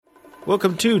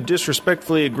Welcome to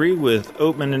Disrespectfully Agree with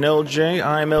Oatman and LJ.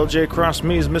 I'm LJ. Across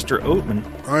me is Mr. Oatman.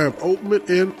 I am Oatman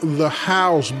in the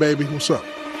house, baby. What's up?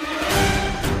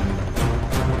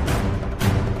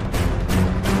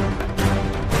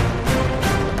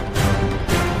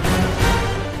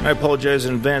 I apologize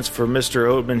in advance for Mr.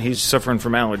 Oatman. He's suffering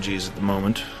from allergies at the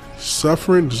moment.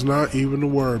 Suffering is not even a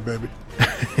word, baby.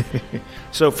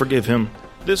 So forgive him.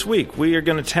 This week, we are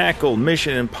going to tackle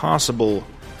Mission Impossible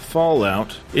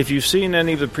Fallout. If you've seen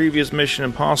any of the previous Mission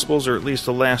Impossibles, or at least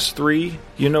the last three,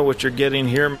 you know what you're getting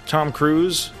here. Tom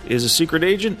Cruise is a secret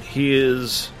agent. He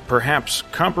is perhaps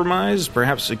compromised,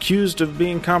 perhaps accused of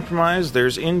being compromised.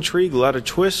 There's intrigue, a lot of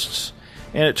twists,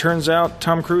 and it turns out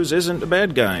Tom Cruise isn't a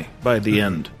bad guy by the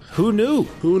end. Who knew?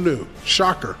 Who knew?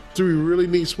 Shocker. Do we really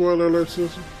need spoiler alert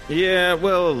system? Yeah,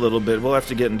 well, a little bit. We'll have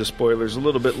to get into spoilers a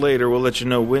little bit later. We'll let you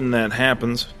know when that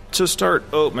happens. To start,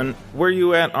 Oatman, where are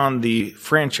you at on the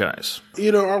franchise?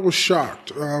 I was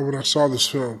shocked when I saw this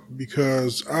film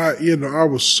because I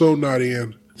was so not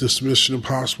in this Mission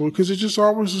Impossible because it just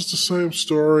always is the same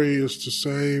story. It's the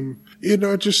same, it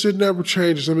never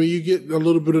changes. I mean, you get a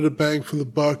little bit of the bang for the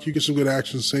buck. You get some good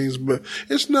action scenes, but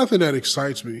it's nothing that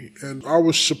excites me. And I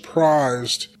was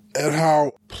surprised at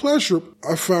how pleasurable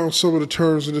I found some of the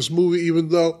turns in this movie, even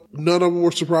though none of them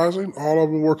were surprising. All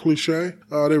of them were cliche.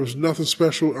 There was nothing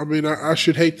special. I mean, I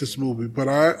should hate this movie, but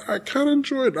I kind of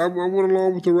enjoyed it. I went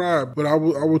along with the ride. But I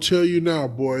will tell you now,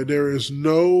 boy, there is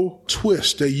no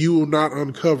twist that you will not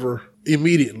uncover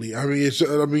immediately. I mean,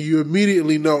 you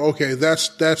immediately know, okay, that's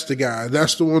the guy.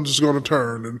 That's the one that's going to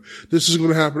turn, and this is going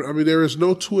to happen. I mean, there is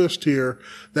no twist here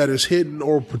that is hidden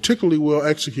or particularly well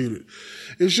executed.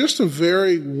 It's just a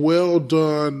very well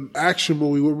done action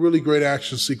movie with really great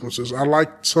action sequences. I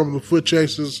like some of the foot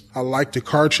chases. I like the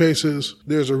car chases.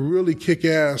 There's a really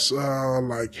kick-ass,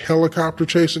 helicopter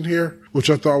chase in here, which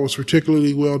I thought was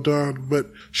particularly well done.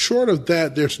 But short of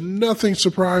that, there's nothing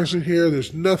surprising here.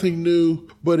 There's nothing new,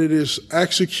 but it is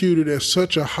executed at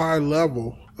such a high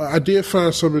level. I did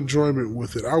find some enjoyment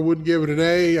with it. I wouldn't give it an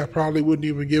A. I probably wouldn't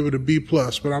even give it a B+,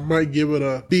 but I might give it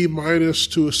a B-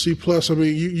 to a C+. I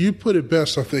mean, you put it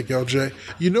best, I think, LJ.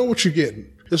 You know what you're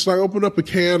getting. It's like open up a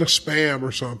can of Spam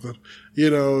or something,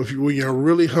 when you're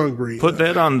really hungry. Put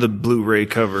that on the Blu-ray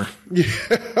cover. Yeah,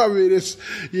 I mean, it's,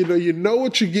 you know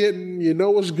what you're getting, you know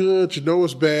what's good, you know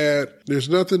what's bad. There's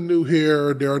nothing new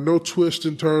here. There are no twists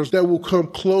and turns that will come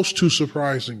close to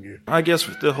surprising you. I guess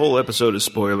the whole episode is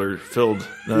spoiler filled.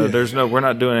 We're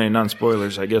not doing any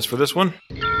non-spoilers, I guess, for this one.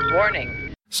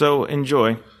 Warning. So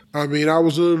enjoy. I mean, I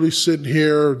was literally sitting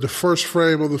here, the first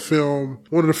frame of the film,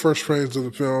 one of the first frames of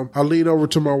the film. I leaned over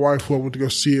to my wife who I went to go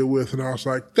see it with, and I was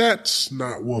like, that's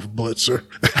not Wolf Blitzer.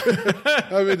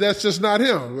 I mean, that's just not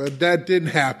him. That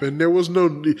didn't happen. There was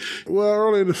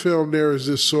early in the film, there is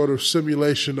this sort of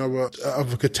simulation of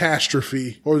a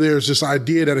catastrophe, or there's this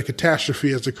idea that a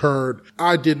catastrophe has occurred.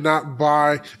 I did not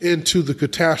buy into the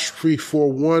catastrophe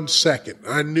for 1 second.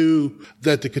 I knew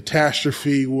that the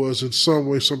catastrophe was in some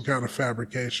way some kind of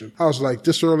fabrication. I was like,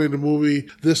 this early in the movie,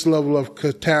 this level of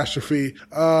catastrophe,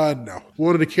 no.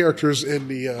 One of the characters in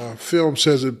the film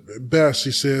says it best.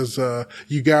 He says,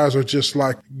 you guys are just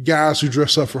like guys who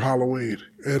dress up for Halloween.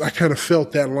 And I kind of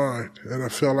felt that line. And I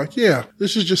felt like, yeah,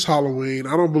 this is just Halloween.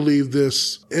 I don't believe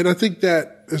this. And I think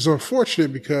that is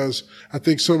unfortunate because I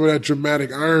think some of that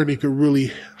dramatic irony could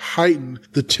really heighten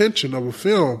the tension of a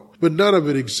film. But none of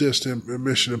it exists in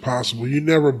Mission Impossible. You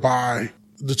never buy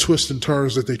the twists and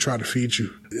turns that they try to feed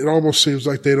you. It almost seems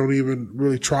like they don't even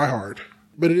really try hard.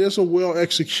 But it is a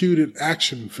well-executed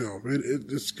action film.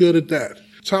 It's good at that.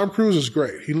 Tom Cruise is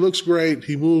great. He looks great.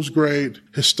 He moves great.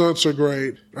 His stunts are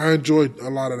great. I enjoyed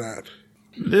a lot of that.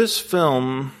 This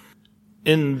film,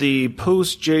 in the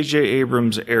post-J.J.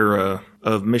 Abrams era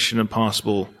of Mission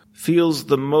Impossible, feels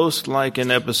the most like an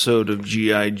episode of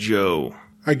G.I. Joe.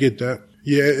 I get that.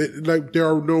 Yeah, there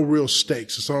are no real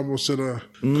stakes. It's almost in a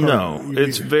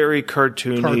it's very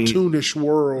cartoonish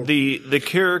world. The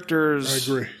characters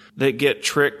I agree. that get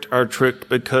tricked are tricked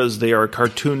because they are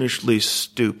cartoonishly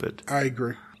stupid. I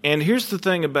agree. And here's the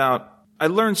thing I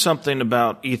learned something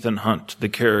about Ethan Hunt, the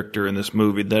character in this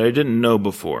movie, that I didn't know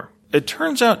before. It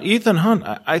turns out Ethan Hunt,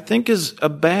 I think, is a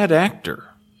bad actor.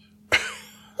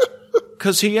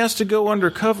 Because he has to go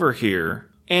undercover here.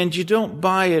 And you don't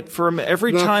buy it for him.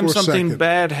 Every time something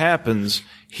bad happens,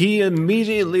 he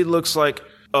immediately looks like,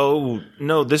 oh,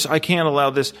 no, I can't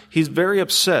allow this. He's very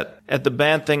upset at the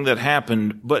bad thing that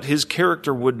happened, but his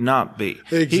character would not be.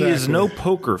 Exactly. He is no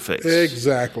poker face.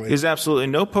 Exactly. He's absolutely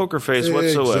no poker face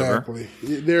whatsoever.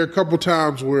 Exactly. There are a couple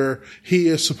times where he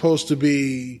is supposed to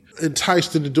be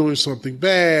enticed into doing something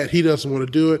bad. He doesn't want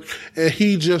to do it. And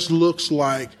he just looks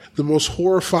like the most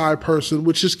horrified person,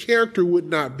 which his character would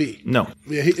not be. No.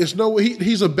 Yeah,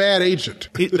 he's a bad agent.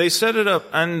 They set it up,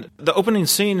 and the opening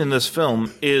scene in this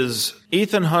film is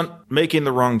Ethan Hunt making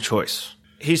the wrong choice.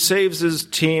 He saves his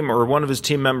team or one of his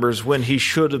team members when he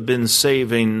should have been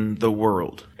saving the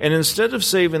world. And instead of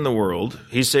saving the world,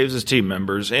 he saves his team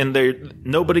members, and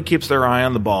nobody keeps their eye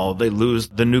on the ball. They lose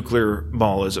the nuclear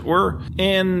ball, as it were.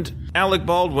 And Alec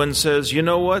Baldwin says, you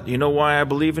know what? You know why I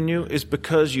believe in you? It's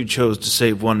because you chose to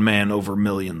save one man over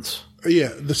millions.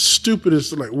 Yeah, the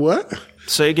stupidest, like, what?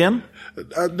 Say again?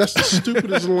 That's the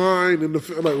stupidest line in the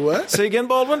film. Like, what? Say again,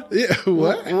 Baldwin? Yeah,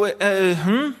 what?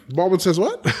 Baldwin says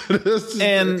what? That's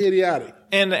idiotic.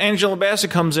 And Angela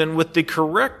Bassett comes in with the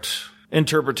correct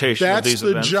interpretation of these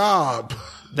events. That's the job.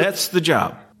 That's the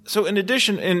job. So in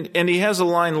addition, and he has a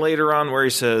line later on where he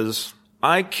says,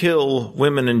 I kill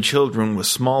women and children with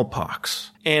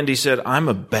smallpox. And he said, I'm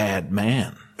a bad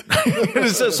man.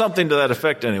 It says something to that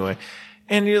effect anyway.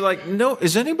 And you're like, no,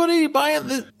 is anybody buying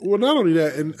this? Well, not only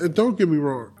that, and don't get me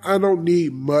wrong, I don't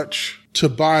need much to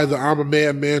buy the I'm a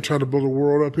madman trying to build a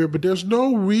world up here, but there's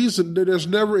no reason that there's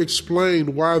never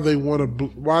explained why they want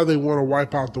to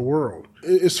wipe out the world.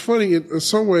 It's funny in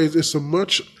some ways. It's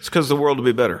because the world will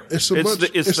be better. It's the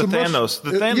Thanos.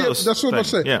 Thanos. That's what I'm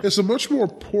saying. Yeah. It's a much more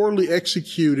poorly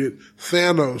executed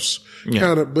Thanos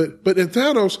kind of. But in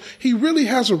Thanos, he really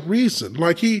has a reason.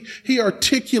 Like he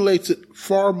articulates it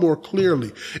far more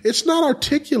clearly. It's not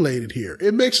articulated here.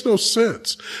 It makes no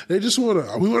sense. They just we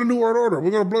want a new world order.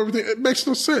 We're going to blow everything. It makes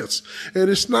no sense, and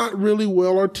it's not really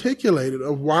well articulated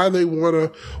of why they want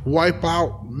to wipe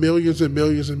out millions and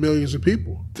millions and millions of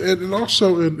people. And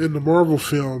also in the Marvel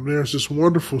film, there's this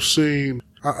wonderful scene.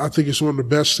 I think it's one of the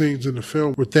best scenes in the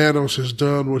film where Thanos has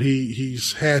done what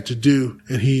he's had to do,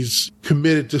 and he's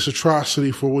committed this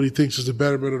atrocity for what he thinks is the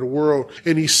betterment of the world.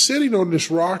 And he's sitting on this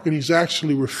rock and he's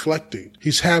actually reflecting.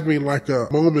 He's having like a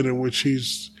moment in which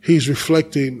he's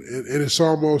reflecting, and it's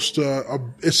almost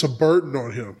it's a burden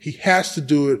on him. He has to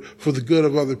do it for the good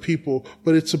of other people,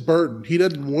 but it's a burden. He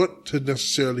doesn't want to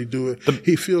necessarily do it.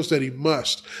 He feels that he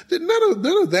must.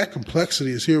 None of that complexity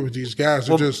is here with these guys.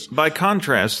 By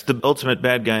contrast, the ultimate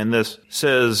bad guy in this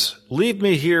says, leave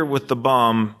me here with the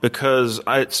bomb because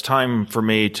it's time for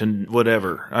me to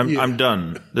whatever. I'm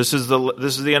done. This is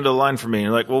the end of the line for me. And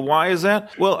you're like, well, why is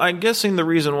that? Well, I'm guessing the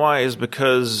reason why is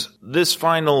because this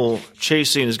final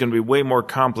chase scene is going to be way more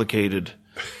complicated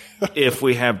if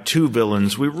we have two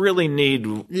villains. We really need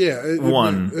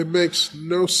one. It makes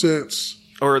no sense.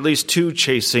 Or at least two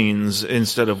chase scenes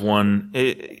instead of one.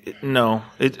 Okay.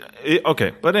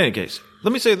 But in any case,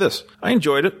 let me say this. I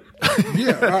enjoyed it.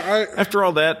 Yeah. After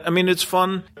all that, I mean, it's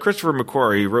fun. Christopher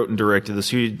McQuarrie wrote and directed this.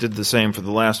 He did the same for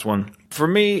the last one. For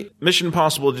me, Mission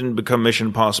Impossible didn't become Mission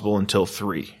Impossible until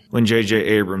 3, when J.J.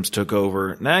 Abrams took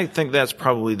over. And I think that's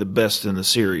probably the best in the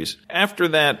series. After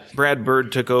that, Brad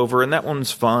Bird took over, and that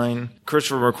one's fine.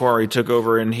 Christopher McQuarrie took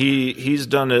over, and he's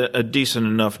done a decent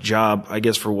enough job, I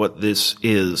guess, for what this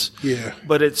is. Yeah.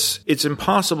 But it's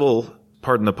impossible,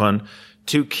 pardon the pun,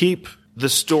 to keep the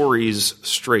stories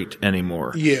straight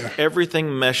anymore. Yeah.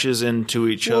 Everything meshes into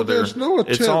each other. There's no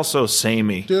attempt. It's also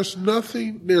samey. There's no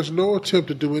attempt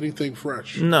to do anything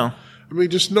fresh. No. I mean,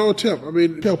 just no attempt. I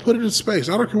mean, put it in space.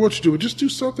 I don't care what you do. Just do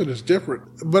something that's different.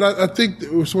 But I think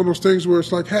it was one of those things where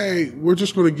it's like, hey, we're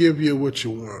just going to give you what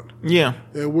you want. Yeah.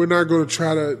 And we're not going to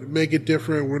try to make it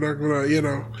different. We're not going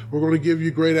to, we're going to give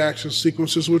you great action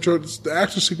sequences, the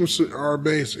action sequences are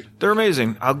amazing. They're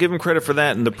amazing. I'll give them credit for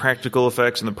that and the practical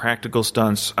effects and the practical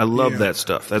stunts. I love that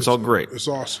stuff. That's all great. It's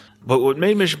awesome. But what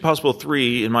made Mission Impossible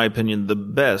 3, in my opinion, the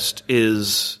best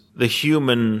is the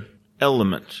human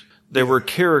element. There were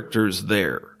characters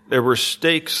there. There were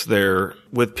stakes there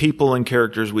with people and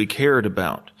characters we cared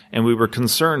about and we were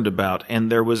concerned about,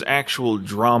 and there was actual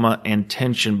drama and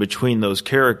tension between those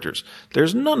characters.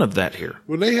 There's none of that here.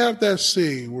 When they have that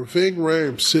scene where Ving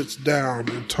Rhames sits down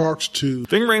and talks to...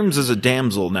 What is a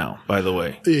damsel now, by the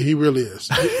way. Yeah, he really is.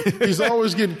 He's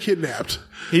always getting kidnapped.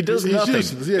 He does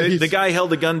nothing. The guy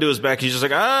held a gun to his back. He's just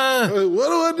like, what do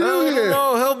I do here?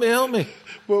 No, help me.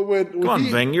 But when Come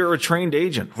on, Ving, you're a trained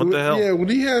agent. What the hell? Yeah, when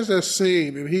he has that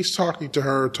scene and he's talking to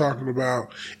her, talking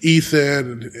about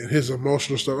Ethan and his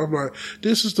emotional stuff, I'm like,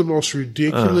 this is the most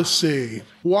ridiculous scene.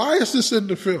 Why is this in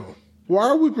the film? Why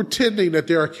are we pretending that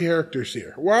there are characters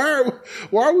here? Why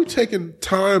are we taking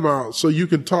time out so you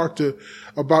can talk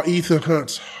about Ethan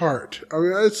Hunt's heart? I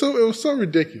mean, it was so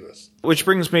ridiculous. Which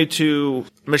brings me to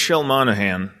Michelle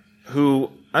Monaghan,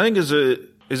 who I think is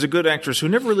a good actress who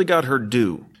never really got her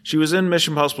due. She was in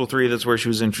Mission Impossible 3. That's where she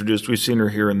was introduced. We've seen her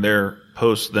here and there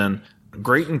post then.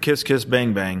 Great in Kiss Kiss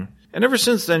Bang Bang. And ever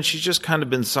since then, she's just kind of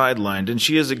been sidelined. And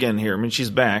she is again here. I mean, she's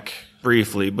back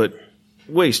briefly, but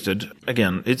wasted.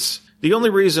 Again, it's the only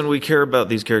reason we care about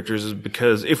these characters is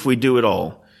because, if we do at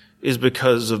all, is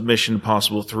because of Mission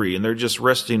Impossible 3, and they're just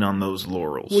resting on those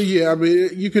laurels. Well, yeah, I mean,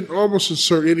 you can almost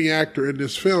insert any actor in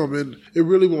this film, and it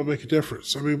really won't make a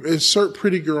difference. I mean, insert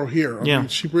Pretty Girl here. I mean,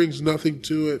 she brings nothing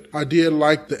to it. I did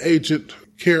like the agent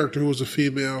character who was a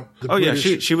female. Yeah,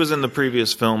 she was in the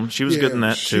previous film. She was good in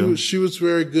that, too. She was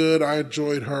very good. I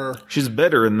enjoyed her. She's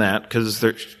better in that, because,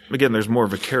 there's more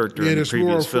of a character in the previous film.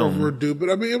 Yeah, there's more of her due. But,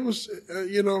 I mean, it was,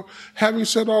 having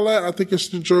said all that, I think it's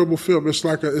an enjoyable film. It's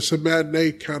like it's a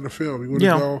matinee kind of film. You want to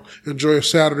go enjoy a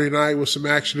Saturday night with some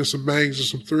action and some bangs and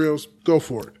some thrills, go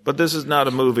for it. But this is not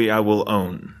a movie I will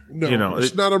own. No,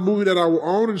 it's not a movie that I will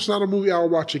own, and it's not a movie I will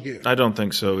watch again. I don't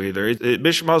think so either.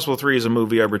 Mission Impossible 3 is a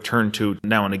movie I return to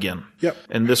now and again. Yep.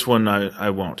 And this one I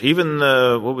won't. Even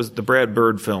the Brad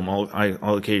Bird film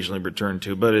I'll occasionally return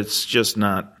to, but it's just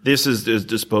not. This is as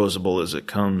disposable as it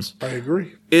comes. I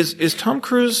agree. Is Tom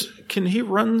Cruise, can he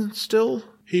run still?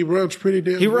 He runs pretty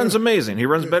damn good. He runs amazing. He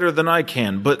runs better than I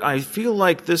can, but I feel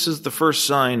like this is the first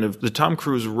sign of the Tom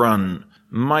Cruise run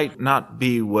might not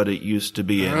be what it used to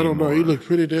be anymore. I don't know. He looked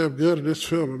pretty damn good in this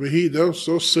film. I mean, those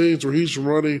scenes where he's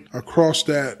running across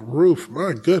that roof,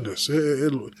 my goodness,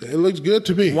 it looks good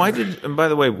to me. And by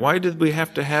the way, why did we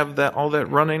have to have all that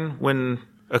running when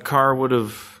a car would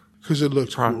have? Because it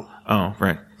looks cool. Oh,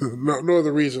 right. No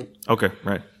other reason. Okay,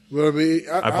 right. But I mean,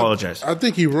 I apologize. I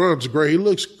think he runs great. He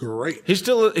looks great. He's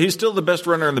still the best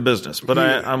runner in the business, but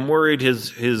I'm worried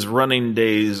his running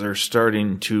days are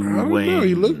starting to wane. I don't know.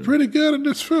 He looked pretty good in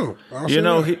this film.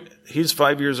 He's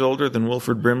 5 years older than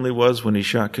Wilford Brimley was when he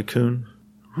shot Cocoon.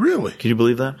 Really? Can you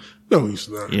believe that? No, he's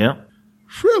not. Yeah.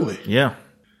 Really? Yeah.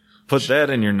 Put that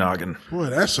in your noggin. Boy,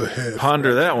 that's a head.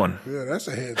 Ponder that one. Yeah, that's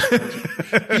a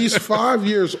head. He's 5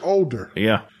 years older.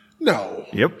 Yeah. No.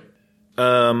 Yep.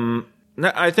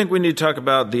 Now, I think we need to talk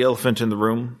about the elephant in the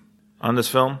room on this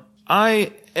film.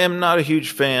 I am not a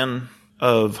huge fan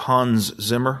of Hans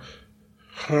Zimmer.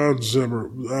 Hans Zimmer,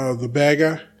 the bad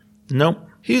guy? Nope.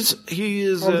 He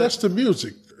is. Oh, that's the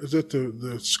music. Is that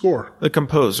the score? The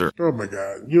composer. Oh my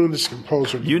God. You and this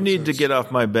composer. You need to get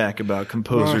off my back about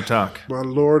composer talk. My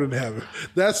Lord in heaven.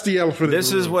 That's the elephant in the room.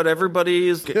 This is what everybody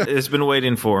has been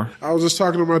waiting for. I was just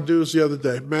talking to my dudes the other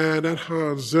day. Man, that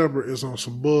Hans Zimmer is on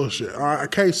some bullshit. I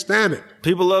can't stand it.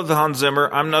 People love the Hans Zimmer.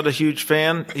 I'm not a huge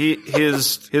fan.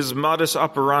 His modus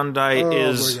operandi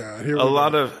is a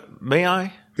lot of. May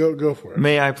I? Go for it.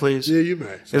 May I, please? Yeah, you may.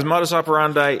 Sorry. His modus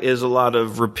operandi is a lot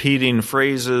of repeating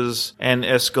phrases and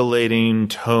escalating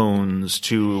tones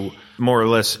to more or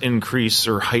less increase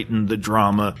or heighten the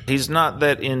drama. He's not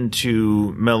that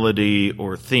into melody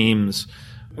or themes,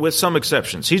 with some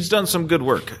exceptions. He's done some good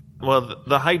work. Well,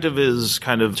 the height of his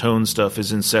kind of tone stuff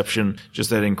is Inception,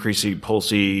 just that increasing,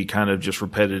 pulsy, kind of just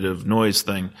repetitive noise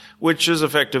thing, which is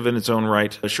effective in its own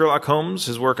right. Sherlock Holmes,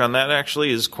 his work on that actually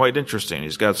is quite interesting.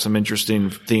 He's got some interesting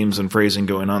themes and phrasing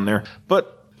going on there.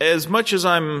 But as much as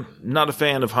I'm not a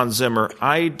fan of Hans Zimmer,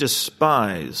 I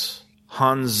despise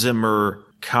Hans Zimmer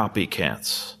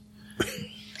copycats.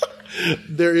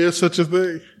 There is such a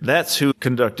thing. That's who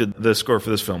conducted the score for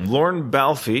this film. Lorne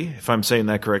Balfe, if I'm saying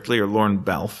that correctly, or Lorne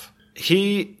Balfe.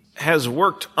 He has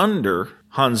worked under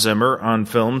Hans Zimmer on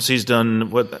films. He's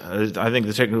done what I think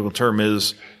the technical term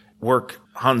is work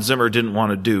Hans Zimmer didn't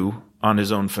want to do on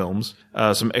his own films.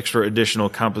 Some extra additional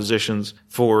compositions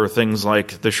for things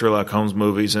like the Sherlock Holmes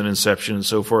movies and Inception and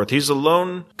so forth. He's a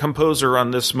lone composer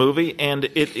on this movie, and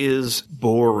it is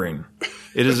boring.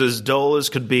 It is as dull as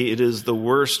could be. It is the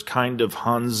worst kind of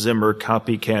Hans Zimmer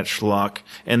copycat schlock.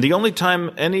 And the only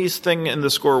time anything in the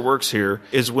score works here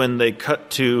is when they cut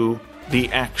to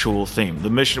the actual theme.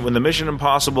 When the Mission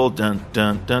Impossible dun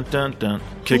dun dun dun dun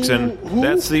kicks in.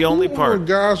 That's the only part. Who on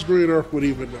God's green earth would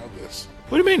even know this?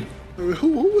 What do you mean? I mean,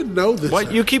 who would know this?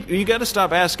 What you got to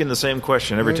stop asking the same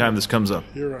question every time this comes up.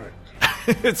 You're right.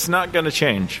 It's not going to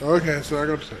change. Okay, it's not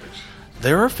going to change.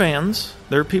 There are fans.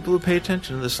 There are people who pay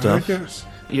attention to this stuff. I guess.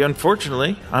 Yeah,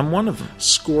 unfortunately, I'm one of them.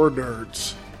 Score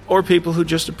nerds. Or people who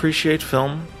just appreciate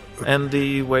film and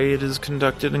the way it is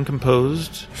conducted and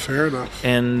composed. Fair enough.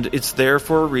 And it's there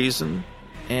for a reason.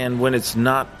 And when it's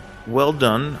not well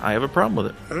done, I have a problem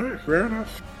with it. All right, fair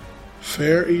enough.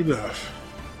 Fair enough.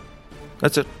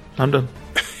 That's it. I'm done.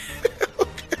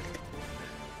 Okay.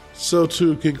 So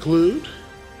to conclude...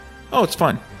 Oh, it's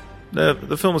fine.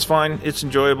 The film is fine. It's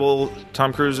enjoyable.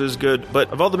 Tom Cruise is good. But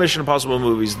of all the Mission Impossible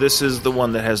movies, this is the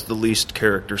one that has the least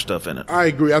character stuff in it. I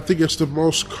agree. I think it's the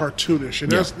most cartoonish. And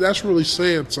that's really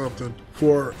saying something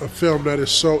for a film that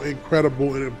is so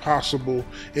incredible and impossible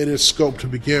in its scope to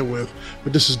begin with.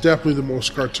 But this is definitely the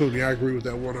most cartoony. I agree with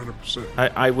that 100%.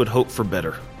 I would hope for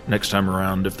better next time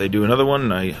around. If they do another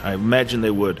one, I imagine they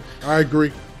would. I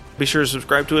agree. Be sure to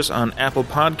subscribe to us on Apple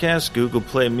Podcasts, Google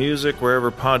Play Music,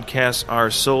 wherever podcasts are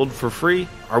sold for free.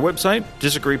 Our website,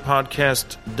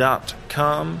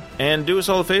 disagreepodcast.com. And do us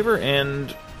all a favor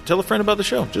and tell a friend about the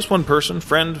show. Just one person,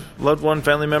 friend, loved one,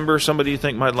 family member, somebody you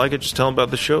think might like it. Just tell them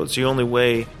about the show. It's the only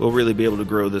way we'll really be able to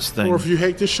grow this thing. Or if you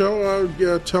hate the show,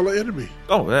 tell an enemy.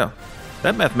 Oh, yeah.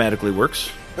 That mathematically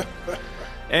works.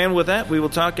 And with that, we will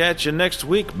talk at you next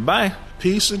week. Bye.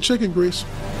 Peace and chicken grease.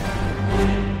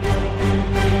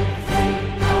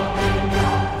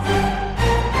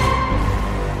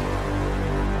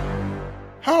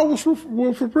 How was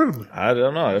Wilford Brimley? I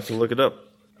don't know. I have to look it up.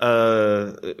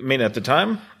 I mean, at the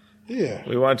time? Yeah.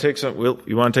 We want to take some.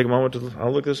 You want to take a moment to?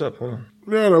 I'll look this up. Hold on.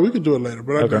 No, we can do it later.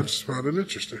 But I just found it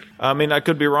interesting. I mean, I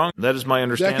could be wrong. That is my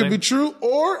understanding. That could be true,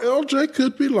 or LJ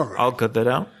could be lying. I'll cut that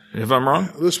out if I'm wrong.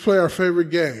 Let's play our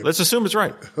favorite game. Let's assume it's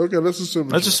right. Okay, let's assume.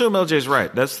 Let's assume LJ's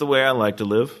right. That's the way I like to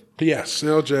live. Yes,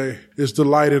 LJ is the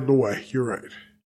light in the way. You're right.